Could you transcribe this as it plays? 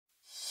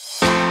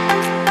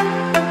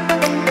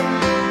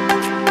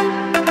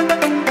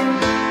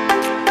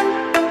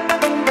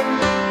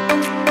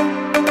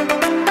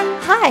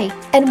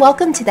and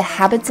welcome to the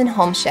Habits and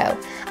Home Show.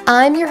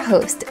 I'm your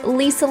host,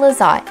 Lisa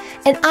Lazat,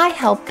 and I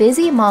help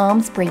busy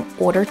moms bring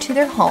order to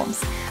their homes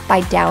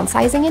by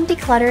downsizing and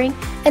decluttering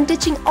and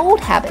ditching old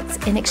habits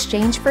in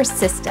exchange for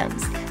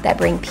systems that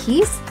bring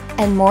peace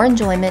and more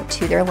enjoyment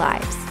to their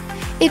lives.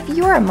 If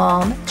you're a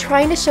mom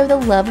trying to show the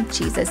love of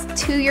Jesus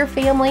to your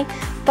family,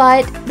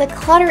 but the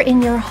clutter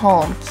in your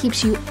home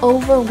keeps you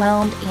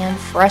overwhelmed and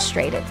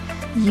frustrated,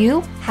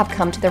 you have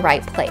come to the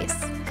right place.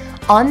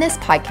 On this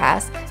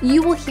podcast,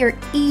 you will hear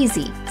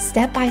easy,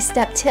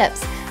 step-by-step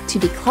tips to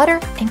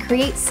declutter and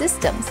create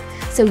systems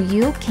so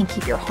you can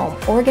keep your home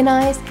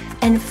organized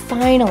and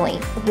finally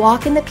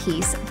walk in the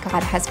peace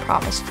God has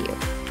promised you.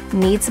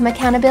 Need some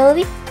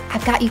accountability?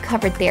 I've got you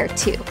covered there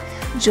too.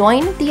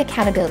 Join the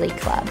Accountability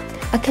Club,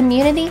 a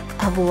community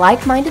of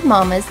like-minded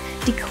mamas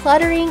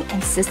decluttering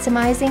and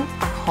systemizing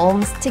our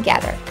homes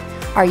together.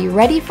 Are you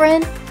ready,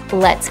 friend?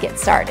 Let's get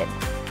started.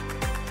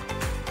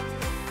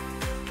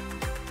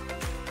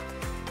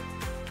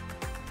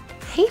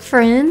 Hey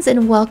friends,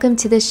 and welcome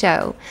to the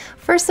show.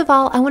 First of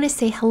all, I want to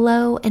say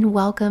hello and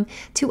welcome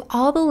to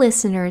all the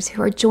listeners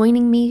who are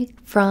joining me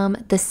from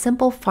the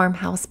Simple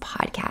Farmhouse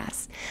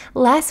podcast.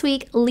 Last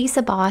week,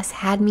 Lisa Boss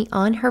had me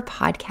on her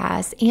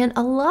podcast, and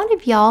a lot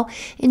of y'all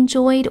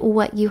enjoyed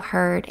what you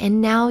heard,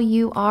 and now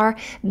you are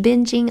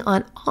binging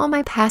on all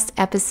my past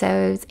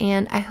episodes,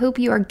 and I hope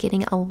you are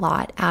getting a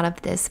lot out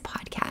of this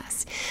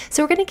podcast.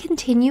 So we're going to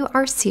continue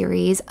our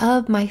series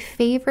of my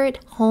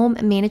favorite home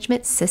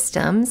management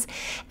systems,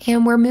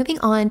 and we're moving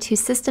on to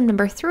system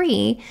number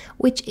 3,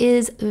 which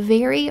is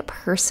very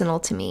personal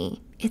to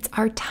me. It's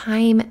our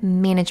time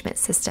management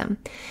system.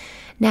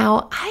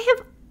 Now, I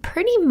have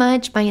pretty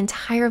much my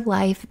entire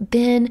life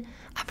been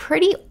a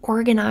pretty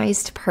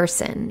organized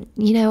person.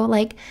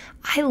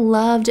 I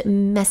loved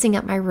messing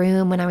up my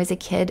room when I was a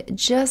kid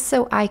just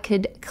so I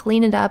could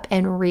clean it up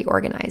and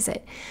reorganize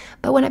it.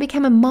 But when I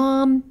became a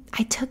mom,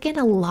 I took in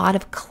a lot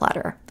of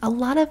clutter, a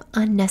lot of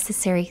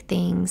unnecessary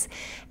things,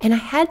 and I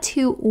had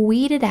to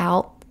weed it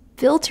out,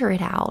 filter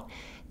it out,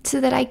 so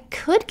that I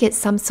could get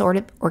some sort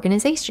of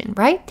organization,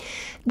 right?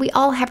 We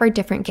all have our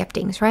different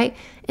giftings, right?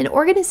 And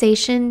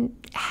organization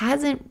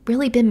hasn't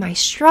really been my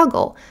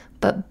struggle,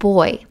 but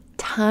boy,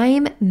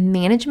 time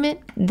management,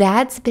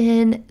 that's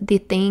been the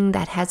thing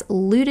that has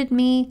eluded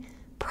me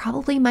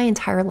probably my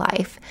entire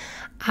life.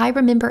 I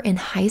remember in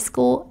high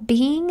school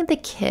being the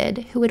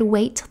kid who would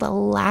wait till the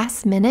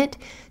last minute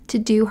to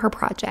do her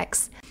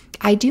projects.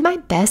 I do my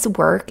best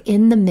work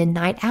in the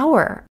midnight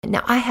hour.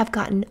 Now, I have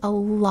gotten a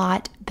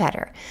lot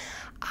better.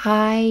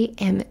 I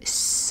am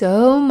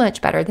so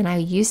much better than I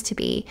used to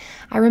be.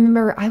 I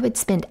remember I would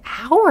spend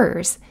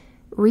hours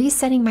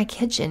resetting my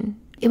kitchen.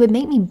 It would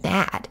make me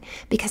mad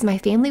because my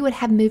family would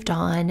have moved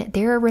on.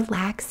 They're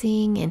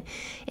relaxing and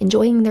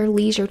enjoying their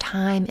leisure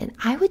time, and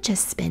I would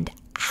just spend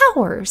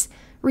hours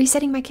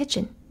resetting my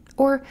kitchen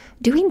or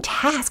doing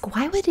tasks.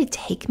 Why would it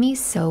take me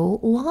so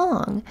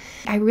long?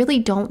 I really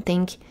don't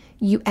think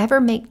you ever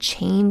make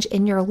change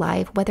in your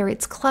life, whether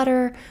it's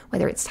clutter,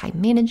 whether it's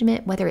time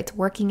management, whether it's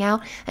working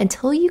out,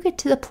 until you get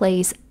to the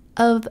place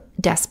of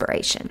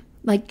desperation.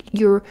 Like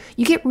you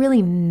get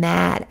really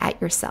mad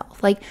at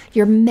yourself. Like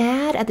you're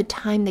mad at the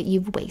time that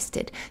you've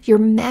wasted. You're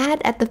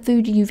mad at the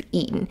food you've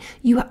eaten.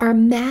 You are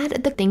mad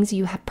at the things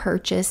you have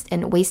purchased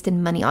and wasted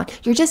money on.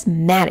 You're just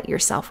mad at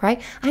yourself, right?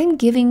 I'm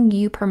giving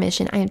you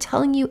permission. I am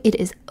telling you it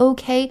is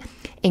okay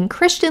in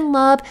Christian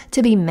love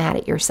to be mad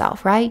at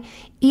yourself, right?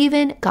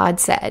 Even God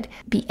said,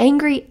 be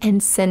angry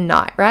and sin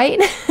not, right?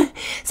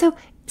 So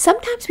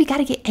sometimes we got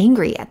to get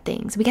angry at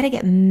things. We got to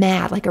get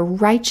mad, like a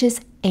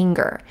righteous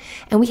anger.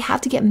 And we have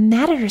to get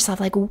mad at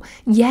ourselves. Like,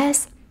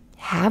 yes,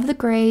 have the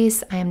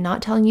grace. I am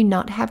not telling you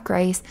not to have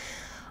grace.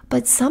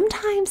 But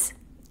sometimes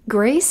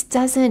grace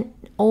doesn't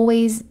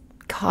always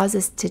cause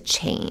us to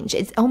change.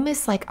 It's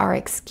almost like our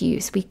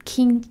excuse. We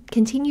can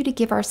continue to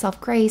give ourselves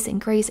grace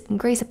and grace and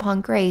grace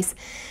upon grace.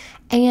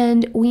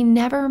 And we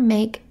never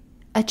make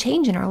a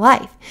change in our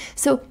life.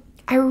 So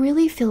I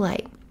really feel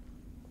like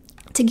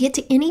to get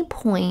to any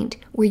point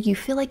where you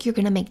feel like you're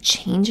going to make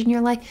change in your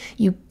life,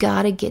 you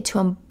got to get to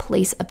a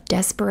place of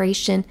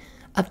desperation,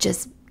 of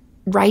just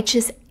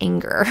righteous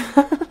anger.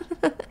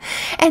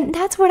 And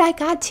that's what I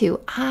got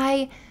to.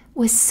 I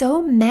was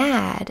so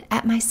mad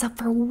at myself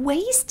for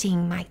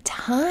wasting my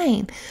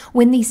time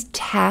when these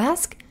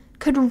tasks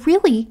could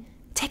really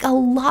take a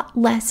lot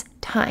less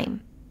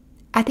time.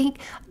 I think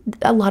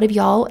a lot of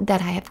y'all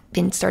that I have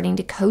been starting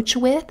to coach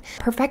with,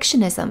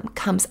 perfectionism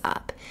comes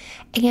up,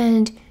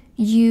 and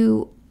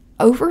you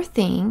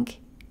overthink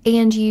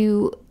and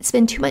you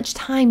spend too much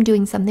time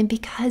doing something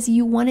because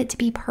you want it to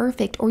be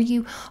perfect, or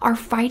you are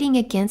fighting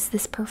against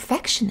this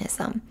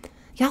perfectionism.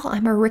 Y'all,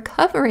 I'm a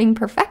recovering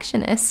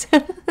perfectionist.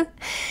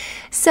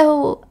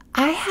 So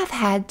I have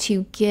had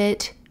to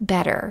get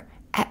better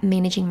at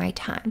managing my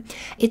time.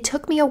 It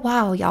took me a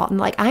while, y'all.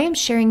 And I am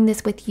sharing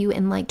this with you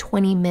in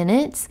 20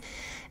 minutes.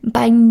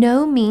 By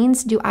no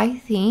means do I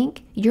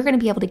think you're going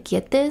to be able to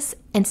get this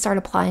and start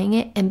applying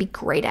it and be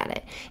great at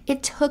it.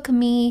 It took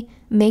me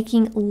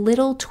making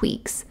little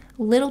tweaks,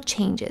 little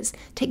changes,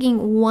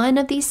 taking one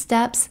of these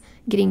steps,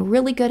 getting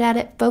really good at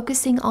it,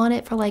 focusing on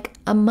it for like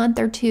a month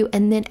or two,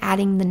 and then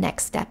adding the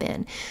next step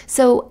in.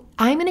 So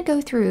I'm going to go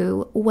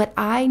through what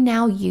I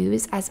now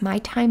use as my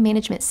time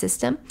management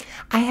system.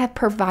 I have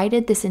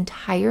provided this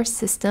entire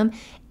system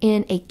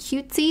in a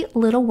cutesy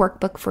little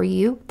workbook for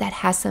you that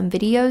has some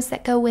videos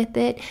that go with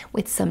it,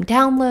 with some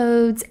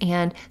downloads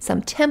and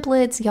some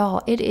templates.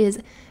 Y'all, it is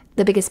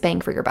the biggest bang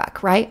for your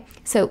buck, right?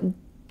 So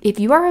if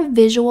you are a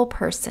visual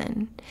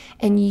person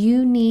and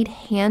you need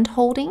hand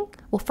holding,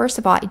 well, first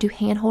of all, I do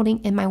hand holding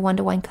in my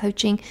one-to-one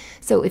coaching.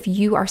 So if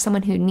you are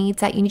someone who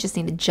needs that, you just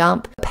need to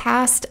jump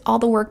past all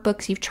the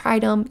workbooks. You've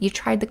tried them, you've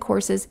tried the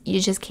courses, you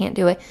just can't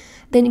do it.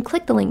 Then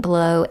click the link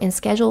below and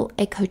schedule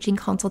a coaching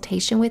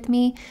consultation with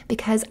me,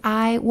 because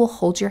I will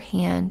hold your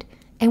hand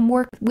and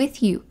work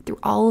with you through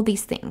all of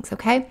these things,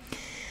 okay?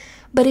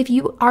 But if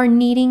you are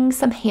needing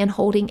some hand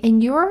holding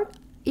and you're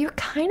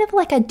kind of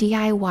like a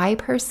DIY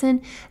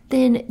person,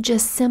 then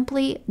just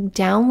simply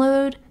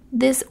download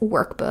this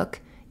workbook.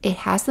 It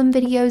has some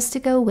videos to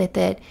go with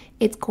it.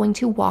 It's going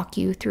to walk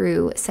you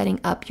through setting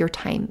up your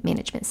time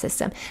management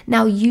system.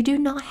 Now, you do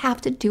not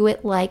have to do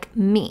it like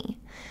me.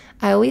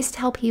 I always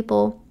tell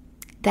people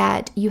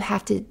that you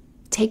have to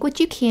take what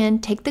you can,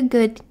 take the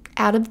good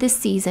out of this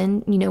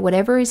season,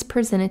 whatever is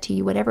presented to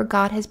you, whatever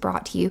God has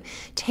brought to you,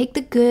 take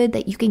the good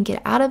that you can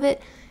get out of it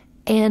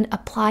and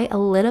apply a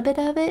little bit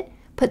of it.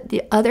 Put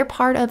the other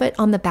part of it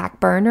on the back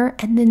burner,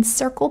 and then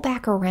circle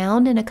back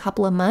around in a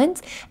couple of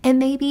months and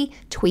maybe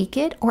tweak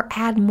it or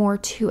add more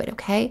to it,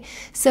 okay?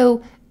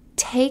 So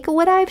take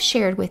what I've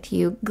shared with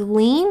you,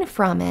 glean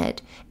from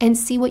it, and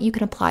see what you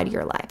can apply to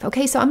your life,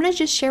 okay? So I'm going to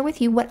just share with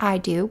you what I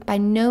do. By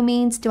no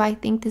means do I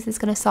think this is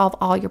going to solve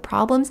all your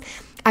problems.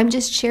 I'm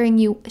just sharing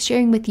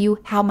with you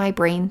how my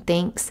brain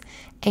thinks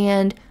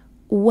and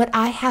what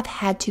I have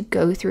had to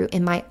go through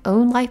in my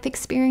own life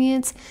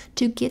experience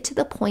to get to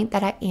the point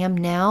that I am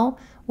now,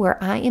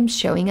 where I am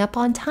showing up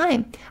on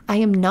time. I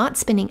am not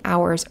spending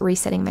hours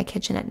resetting my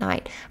kitchen at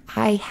night.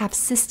 I have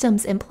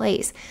systems in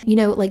place.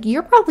 Like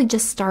you're probably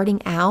just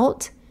starting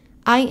out.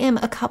 I am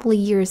a couple of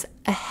years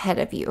ahead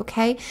of you,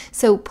 okay?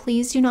 So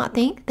please do not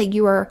think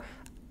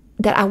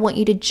that I want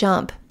you to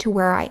jump to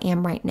where I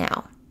am right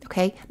now,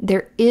 okay?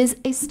 There is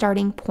a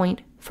starting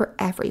point for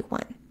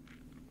everyone.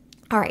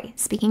 All right,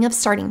 speaking of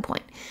starting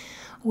point,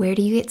 where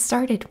do you get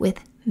started with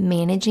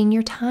managing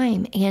your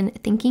time and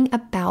thinking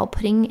about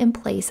putting in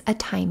place a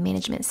time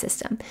management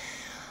system?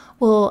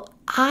 Well,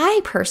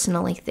 I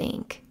personally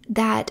think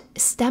that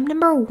step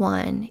number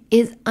one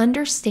is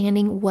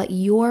understanding what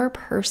your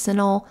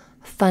personal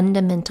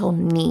fundamental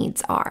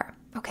needs are.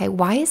 Okay,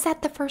 why is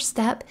that the first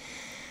step?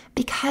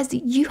 Because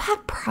you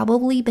have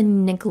probably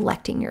been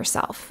neglecting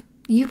yourself.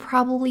 You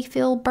probably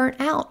feel burnt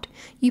out.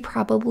 You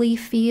probably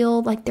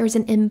feel like there's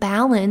an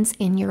imbalance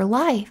in your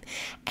life.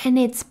 And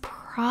it's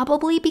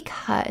probably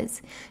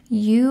because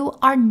you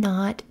are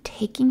not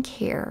taking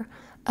care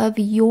of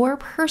your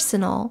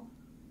personal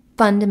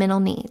fundamental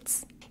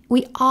needs.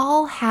 We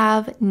all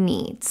have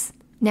needs.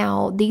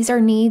 Now, these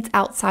are needs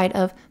outside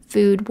of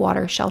food,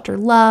 water, shelter,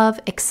 love,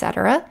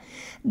 etc.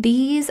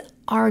 These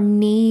are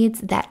needs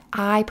that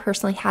I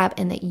personally have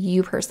and that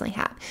you personally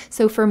have.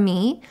 So for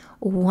me,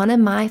 one of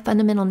my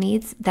fundamental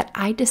needs that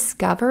I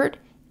discovered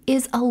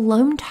is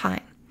alone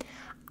time.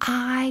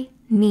 I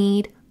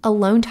need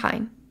alone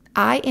time.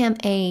 I am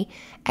an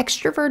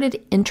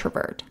extroverted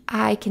introvert.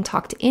 I can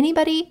talk to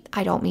anybody.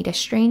 I don't meet a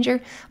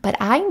stranger, but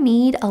I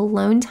need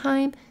alone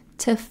time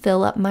to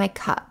fill up my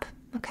cup.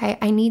 Okay,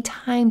 I need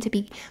time to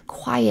be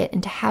quiet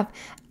and to have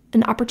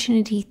an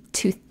opportunity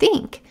to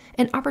think,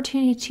 an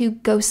opportunity to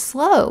go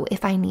slow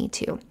if I need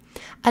to.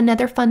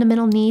 Another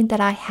fundamental need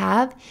that I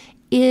have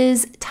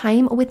is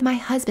time with my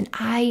husband.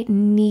 I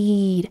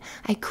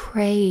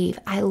crave,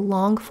 I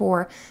long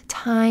for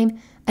time,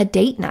 a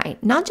date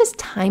night, not just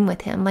time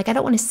with him. Like I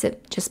don't want to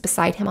sit just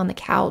beside him on the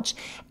couch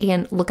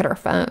and look at our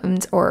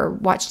phones or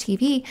watch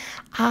TV.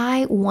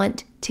 I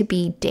want to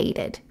be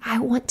dated. I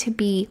want to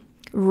be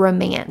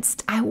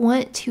romanced. I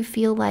want to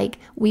feel like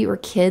we were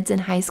kids in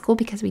high school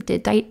because we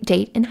did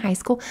date in high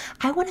school.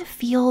 I want to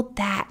feel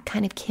that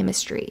kind of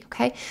chemistry,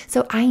 okay?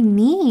 So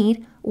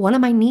one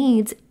of my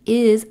needs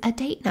is a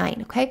date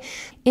night, okay?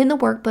 In the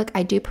workbook,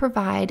 I do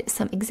provide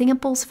some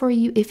examples for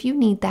you if you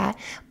need that.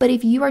 But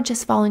if you are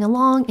just following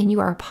along and you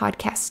are a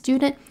podcast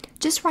student,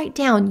 just write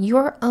down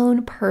your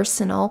own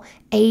personal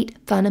 8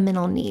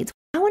 fundamental needs.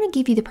 I want to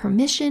give you the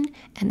permission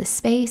and the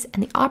space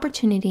and the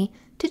opportunity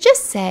to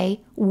just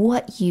say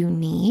what you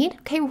need.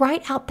 Okay,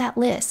 write out that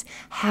list.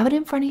 Have it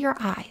in front of your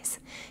eyes.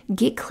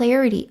 Get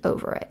clarity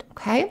over it,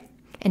 okay?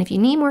 And if you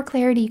need more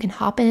clarity, you can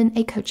hop in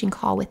a coaching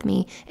call with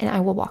me and I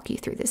will walk you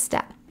through this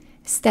step.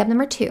 Step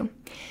number 2,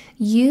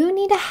 you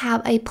need to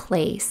have a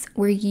place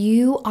where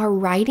you are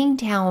writing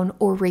down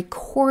or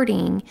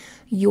recording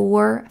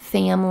your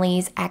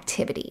family's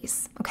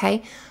activities,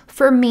 okay?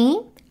 For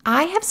me,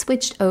 I have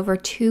switched over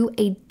to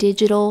a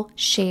digital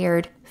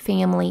shared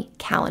family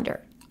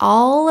calendar.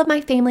 All of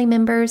my family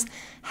members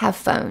have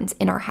phones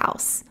in our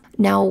house.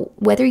 Now,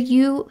 whether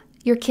you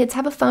your kids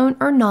have a phone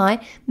or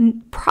not,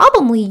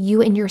 probably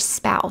you and your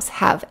spouse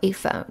have a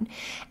phone.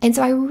 And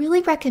so I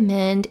really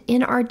recommend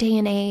in our day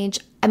and age,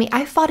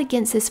 I fought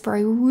against this for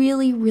a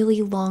really,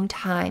 really long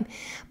time,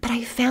 but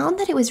I found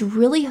that it was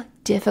really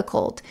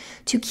difficult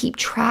to keep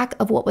track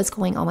of what was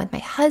going on with my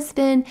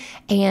husband,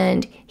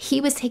 and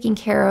he was taking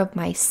care of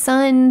my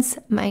sons,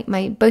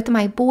 both of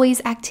my boys'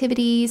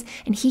 activities,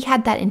 and he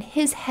had that in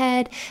his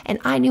head, and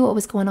I knew what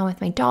was going on with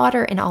my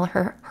daughter and all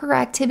her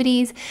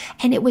activities,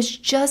 and it was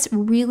just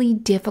really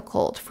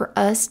difficult for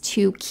us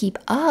to keep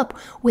up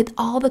with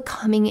all the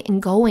coming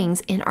and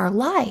goings in our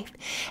life.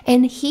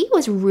 And he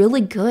was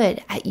really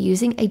good at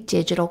using a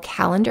digital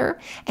calendar,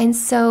 and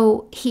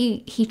so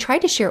he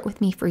tried to share it with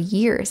me for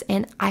years,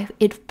 and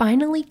it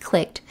finally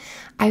clicked.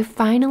 I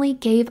finally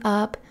gave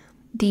up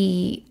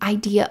the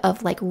idea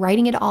of like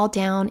writing it all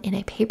down in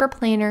a paper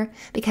planner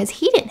because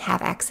he didn't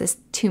have access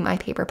to my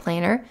paper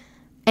planner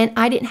and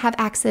I didn't have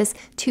access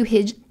to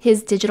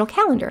his digital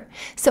calendar.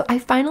 So I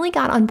finally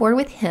got on board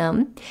with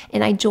him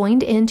and I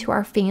joined into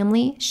our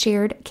family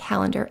shared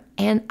calendar,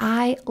 and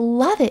I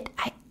love it.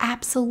 I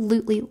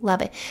absolutely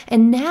love it.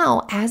 And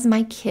now as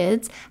my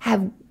kids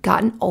have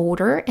gotten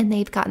older and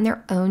they've gotten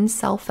their own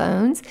cell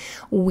phones,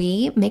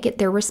 we make it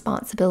their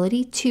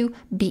responsibility to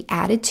be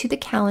added to the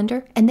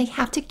calendar, and they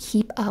have to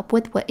keep up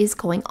with what is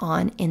going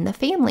on in the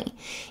family.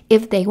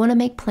 If they want to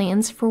make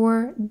plans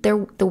for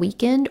the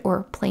weekend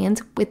or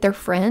plans with their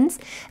friends,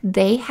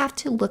 they have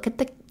to look at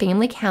the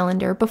family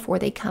calendar before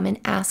they come and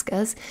ask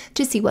us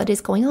to see what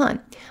is going on.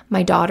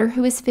 My daughter,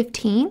 who is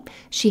 15,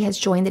 she has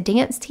joined the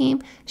dance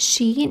team.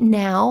 She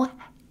now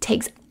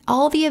takes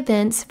all the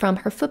events from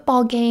her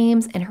football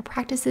games and her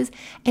practices,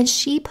 and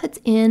she puts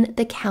in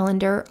the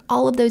calendar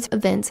all of those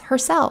events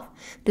herself.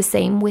 The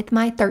same with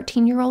my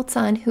 13-year-old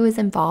son, who is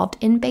involved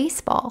in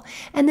baseball.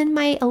 And then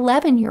my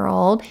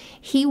 11-year-old,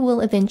 he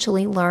will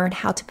eventually learn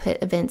how to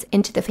put events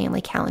into the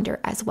family calendar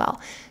as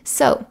well.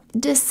 So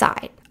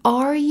decide,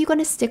 are you going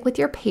to stick with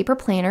your paper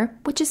planner,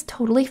 which is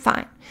totally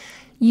fine?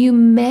 You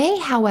may,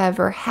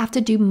 however, have to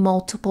do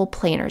multiple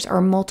planners or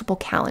multiple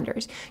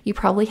calendars. You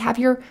probably have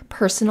your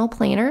personal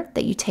planner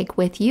that you take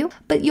with you,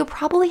 but you'll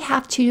probably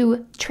have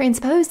to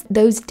transpose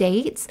those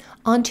dates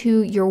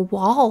onto your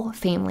wall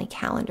family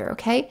calendar,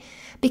 okay?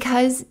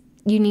 Because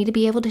you need to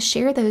be able to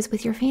share those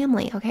with your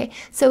family, okay?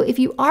 So if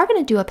you are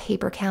going to do a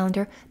paper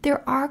calendar,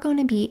 there are going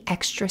to be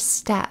extra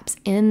steps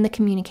in the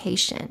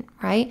communication,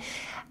 right?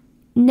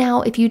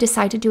 Now, if you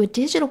decide to do a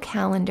digital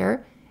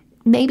calendar,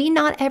 maybe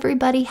not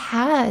everybody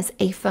has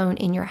a phone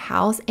in your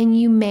house, and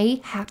you may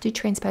have to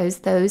transpose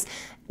those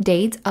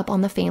dates up on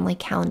the family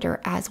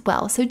calendar as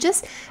well. So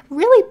just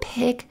really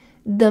pick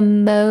the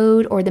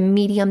mode or the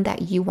medium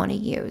that you want to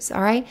use,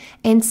 all right?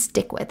 And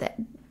stick with it.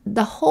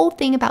 The whole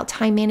thing about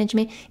time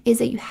management is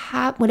that you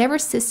have whatever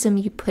system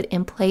you put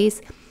in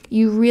place,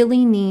 you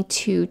really need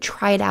to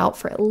try it out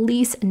for at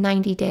least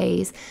 90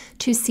 days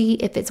to see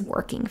if it's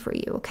working for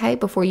you, okay,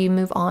 before you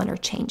move on or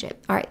change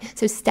it. All right,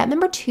 so step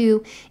number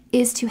 2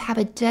 is to have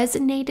a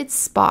designated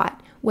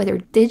spot, whether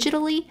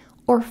digitally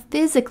or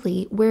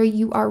physically, where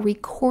you are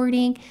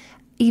recording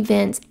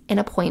events and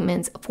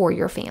appointments for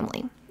your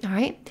family. All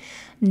right,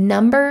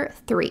 number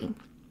 3.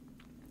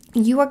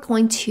 You are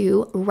going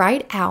to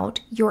write out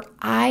your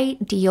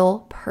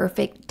ideal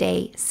perfect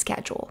day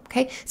schedule,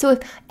 okay? So if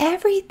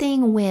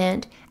everything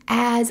went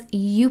as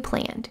you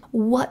planned,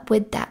 what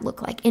would that look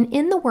like? And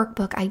in the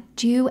workbook, I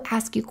do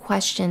ask you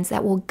questions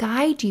that will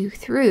guide you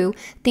through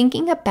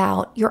thinking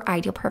about your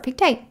ideal perfect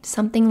day.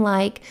 Something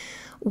like,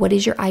 what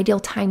is your ideal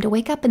time to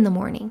wake up in the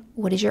morning?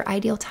 What is your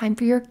ideal time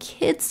for your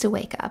kids to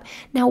wake up?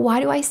 Now, why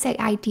do I say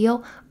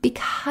ideal?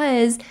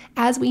 Because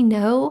as we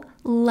know,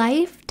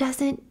 life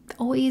doesn't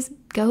always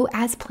go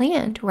as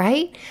planned,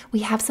 right? We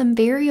have some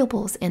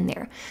variables in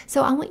there.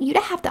 So I want you to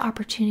have the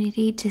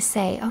opportunity to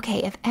say, okay,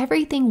 if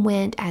everything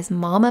went as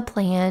mama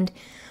planned,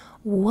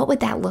 what would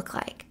that look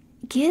like?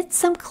 Get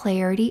some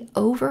clarity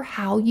over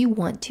how you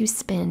want to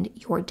spend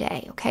your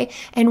day, okay?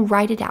 And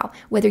write it out,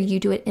 whether you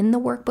do it in the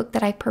workbook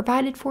that I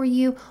provided for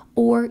you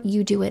or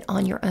you do it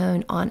on your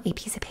own on a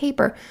piece of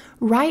paper.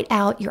 Write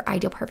out your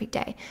ideal perfect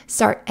day.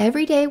 Start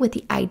every day with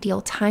the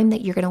ideal time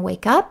that you're going to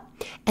wake up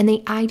and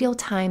the ideal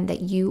time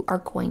that you are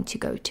going to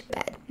go to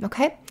bed,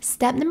 okay?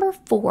 Step number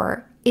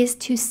 4 is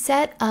to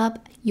set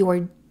up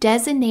your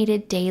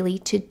designated daily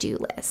to-do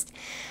list.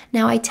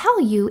 Now, I tell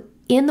you,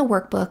 in the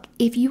workbook,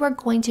 if you are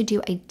going to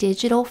do a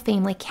digital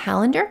family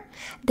calendar,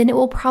 then it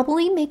will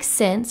probably make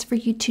sense for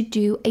you to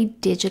do a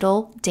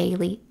digital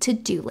daily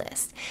to-do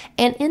list.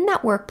 And in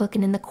that workbook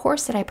and in the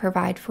course that I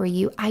provide for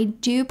you, I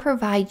do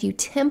provide you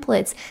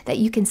templates that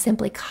you can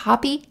simply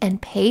copy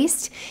and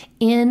paste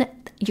in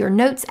your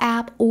Notes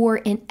app or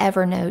in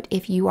Evernote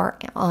if you are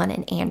on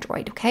an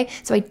Android, okay?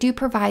 So I do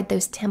provide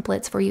those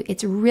templates for you.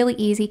 It's really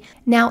easy.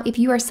 Now, if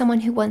you are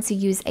someone who wants to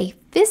use a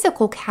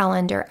physical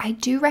calendar, I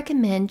do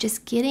recommend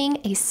just getting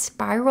a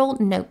spiral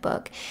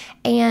notebook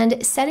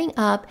and setting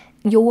up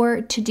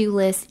your to-do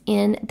list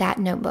in that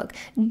notebook.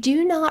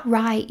 Do not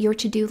write your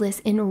to-do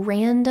list in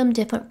random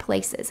different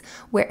places.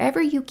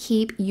 Wherever you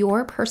keep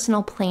your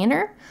personal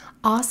planner,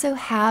 also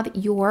have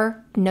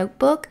your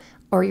notebook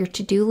or your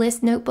to-do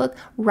list notebook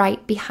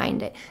right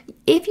behind it.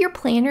 If your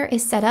planner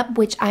is set up,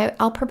 which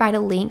I'll provide a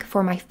link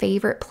for my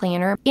favorite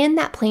planner, in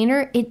that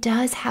planner, it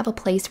does have a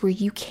place where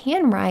you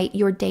can write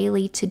your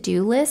daily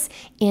to-do list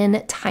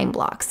in time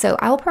blocks. So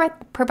I will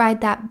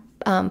provide that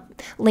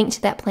link to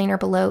that planner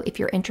below if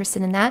you're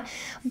interested in that.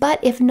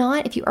 But if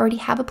not, if you already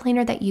have a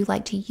planner that you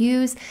like to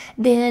use,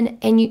 then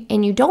and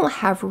you don't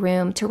have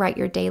room to write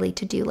your daily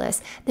to-do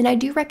list, then I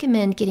do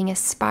recommend getting a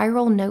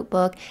spiral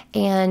notebook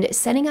and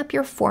setting up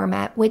your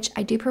format, which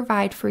I do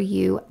provide for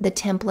you the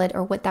template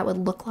or what that would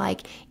look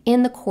like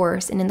in the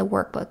course and in the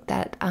workbook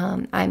that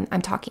I'm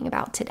talking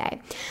about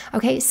today.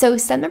 Okay, so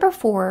step number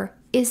 4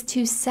 is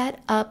to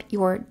set up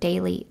your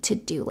daily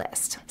to-do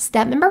list.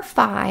 Step number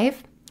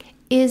 5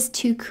 is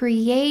to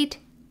create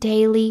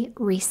daily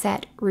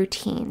reset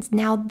routines.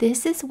 Now,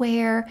 this is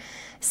where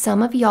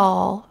some of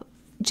y'all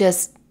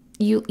just,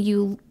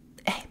 you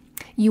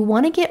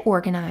want to get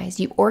organized.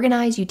 You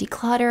organize, you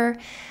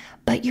declutter,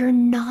 but you're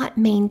not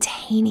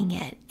maintaining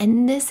it.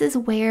 And this is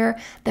where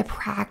the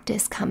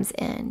practice comes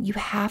in. You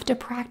have to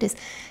practice.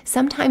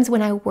 Sometimes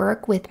when I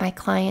work with my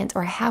clients,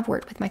 or I have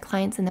worked with my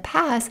clients in the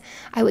past,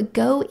 I would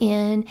go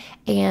in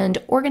and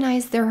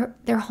organize their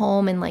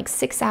home in like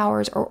 6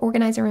 hours, or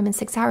organize a room in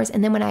 6 hours.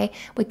 And then when I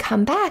would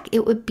come back,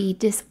 it would be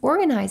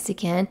disorganized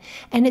again.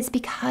 And it's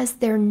because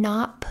they're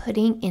not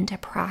putting into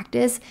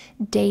practice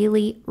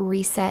daily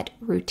reset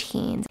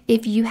routines.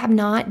 If you have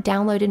not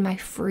downloaded my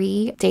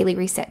free daily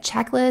reset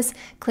checklist,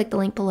 click the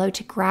link below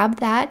to grab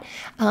that.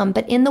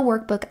 But in the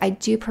workbook, I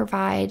do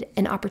provide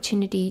an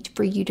opportunity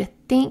for you to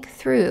think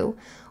through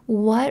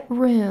what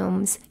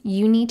rooms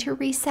you need to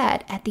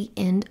reset at the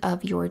end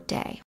of your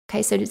day.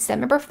 Okay, so step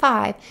number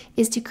 5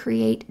 is to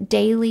create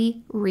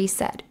daily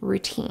reset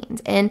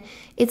routines. And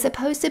it's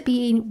supposed to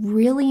be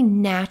really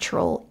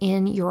natural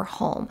in your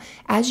home.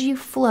 As you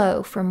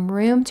flow from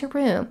room to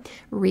room,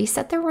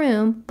 reset the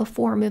room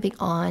before moving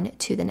on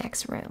to the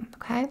next room.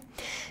 Okay,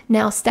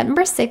 now step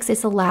number 6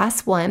 is the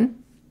last one.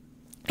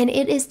 And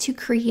it is to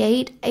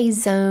create a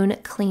zone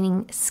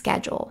cleaning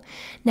schedule.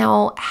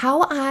 Now,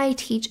 how I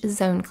teach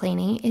zone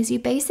cleaning is you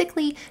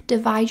basically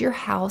divide your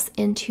house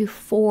into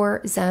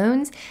 4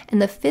 zones,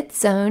 and the 5th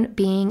zone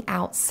being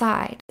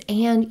outside.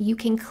 And you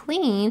can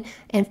clean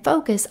and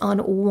focus on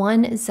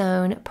 1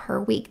 zone per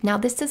week. Now,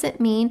 this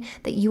doesn't mean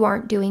that you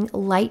aren't doing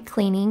light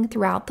cleaning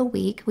throughout the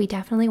week. We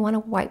definitely want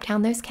to wipe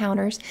down those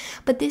counters,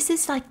 but this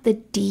is like the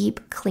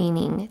deep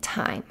cleaning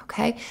time,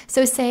 okay?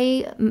 So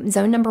say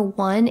zone number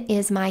 1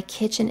 is my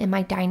kitchen and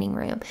my dining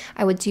room.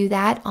 I would do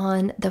that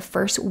on the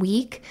first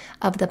week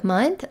of the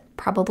month,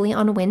 probably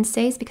on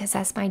Wednesdays because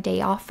that's my day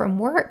off from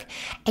work.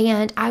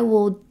 And I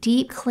will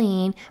deep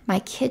clean my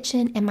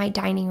kitchen and my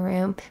dining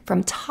room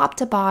from top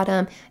to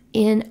bottom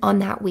on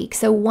that week.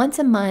 So once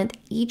a month,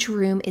 each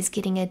room is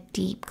getting a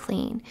deep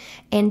clean.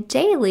 And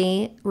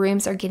daily,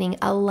 rooms are getting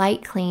a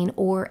light clean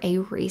or a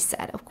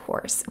reset, of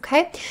course.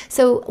 Okay.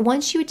 So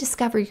once you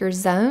discover your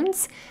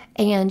zones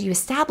and you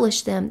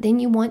establish them, then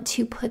you want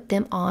to put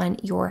them on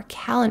your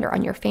calendar,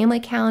 on your family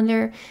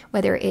calendar,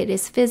 whether it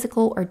is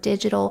physical or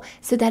digital,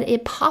 so that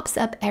it pops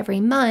up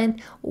every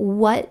month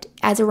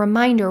as a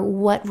reminder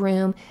what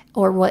room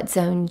or what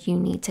zone you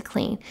need to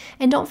clean.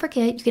 And don't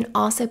forget, you can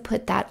also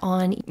put that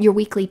on your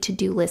weekly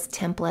to-do list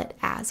template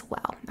as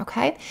well.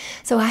 Okay,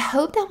 so I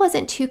hope that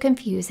wasn't too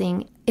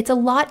confusing. It's a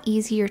lot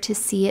easier to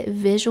see it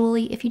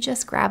visually if you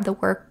just grab the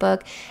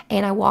workbook,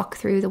 and I walk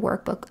through the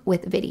workbook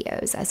with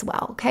videos as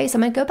well. Okay, so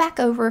I'm going to go back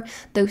over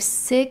those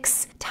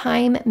 6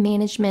 time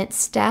management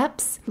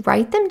steps.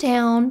 Write them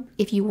down.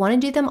 If you want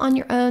to do them on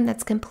your own,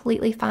 that's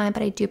completely fine,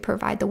 but I do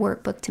provide the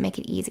workbook to make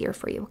it easier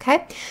for you.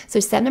 Okay, so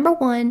step number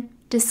 1,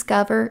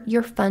 discover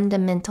your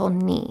fundamental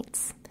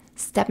needs.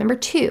 Step number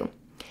 2,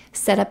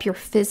 set up your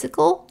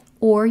physical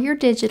or your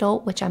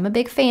digital, which I'm a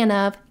big fan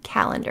of,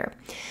 calendar.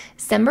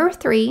 Step number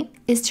 3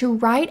 is to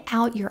write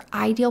out your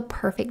ideal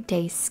perfect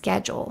day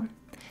schedule.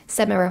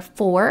 Step number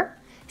 4,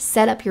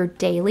 set up your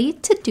daily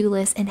to-do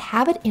list and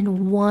have it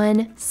in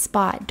one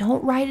spot.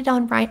 Don't write it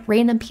on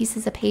random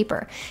pieces of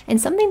paper. And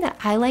something that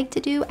I like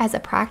to do as a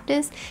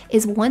practice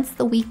is once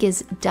the week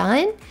is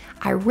done,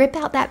 I rip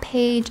out that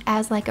page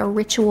as like a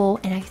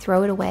ritual and I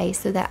throw it away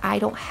so that I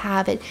don't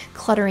have it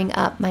cluttering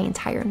up my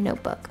entire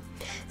notebook.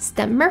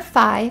 Step number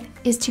 5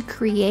 is to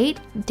create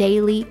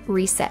daily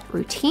reset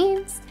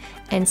routines.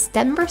 And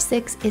step number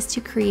 6 is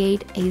to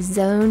create a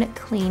zone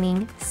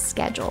cleaning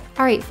schedule.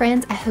 All right,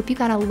 friends, I hope you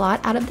got a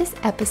lot out of this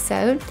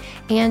episode.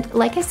 And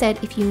like I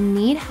said, if you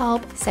need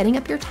help setting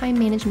up your time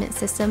management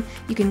system,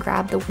 you can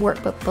grab the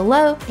workbook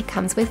below. It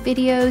comes with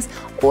videos,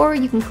 or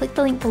you can click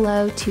the link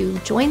below to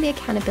join the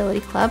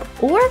accountability club,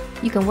 or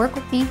you can work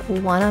with me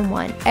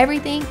one-on-one.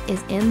 Everything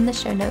is in the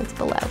show notes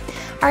below.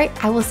 All right,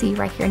 I will see you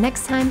right here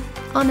next time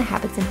on the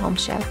Habits and Home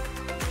Show.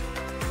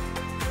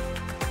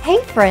 Hey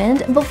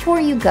friend,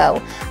 before you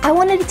go, I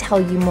wanted to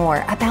tell you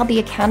more about the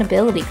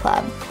Accountability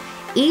Club.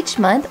 Each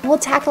month, we'll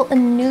tackle a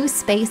new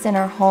space in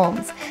our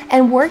homes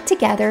and work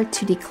together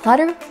to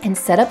declutter and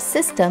set up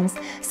systems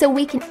so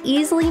we can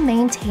easily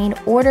maintain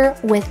order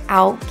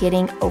without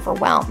getting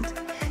overwhelmed.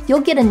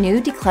 You'll get a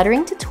new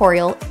decluttering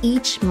tutorial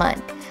each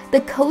month,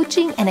 the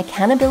coaching and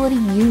accountability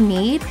you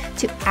need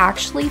to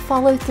actually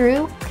follow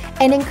through,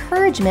 and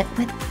encouragement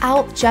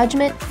without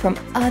judgment from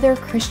other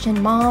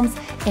Christian moms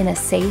in a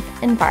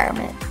safe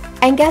environment.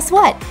 And guess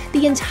what?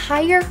 The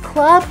entire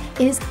club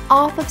is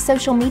off of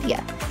social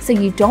media, so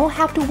you don't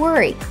have to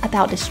worry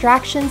about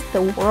distractions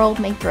the world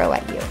may throw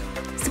at you.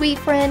 Sweet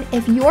friend,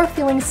 if you're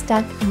feeling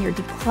stuck in your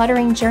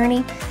decluttering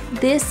journey,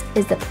 this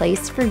is the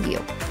place for you.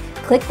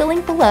 Click the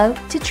link below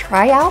to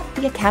try out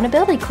the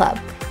Accountability Club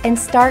and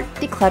start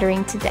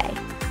decluttering today.